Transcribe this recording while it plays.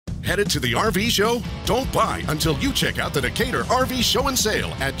Headed to the RV show? Don't buy until you check out the Decatur RV Show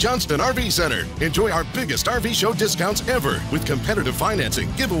Sale at Johnston RV Center. Enjoy our biggest RV show discounts ever with competitive financing,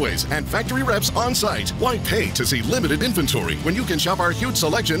 giveaways, and factory reps on site. Why pay to see limited inventory when you can shop our huge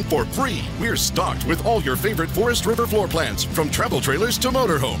selection for free? We're stocked with all your favorite Forest River floor plans, from travel trailers to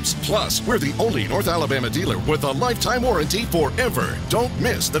motorhomes. Plus, we're the only North Alabama dealer with a lifetime warranty forever. Don't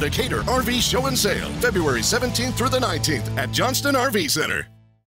miss the Decatur RV Show and Sale, February 17th through the 19th at Johnston RV Center.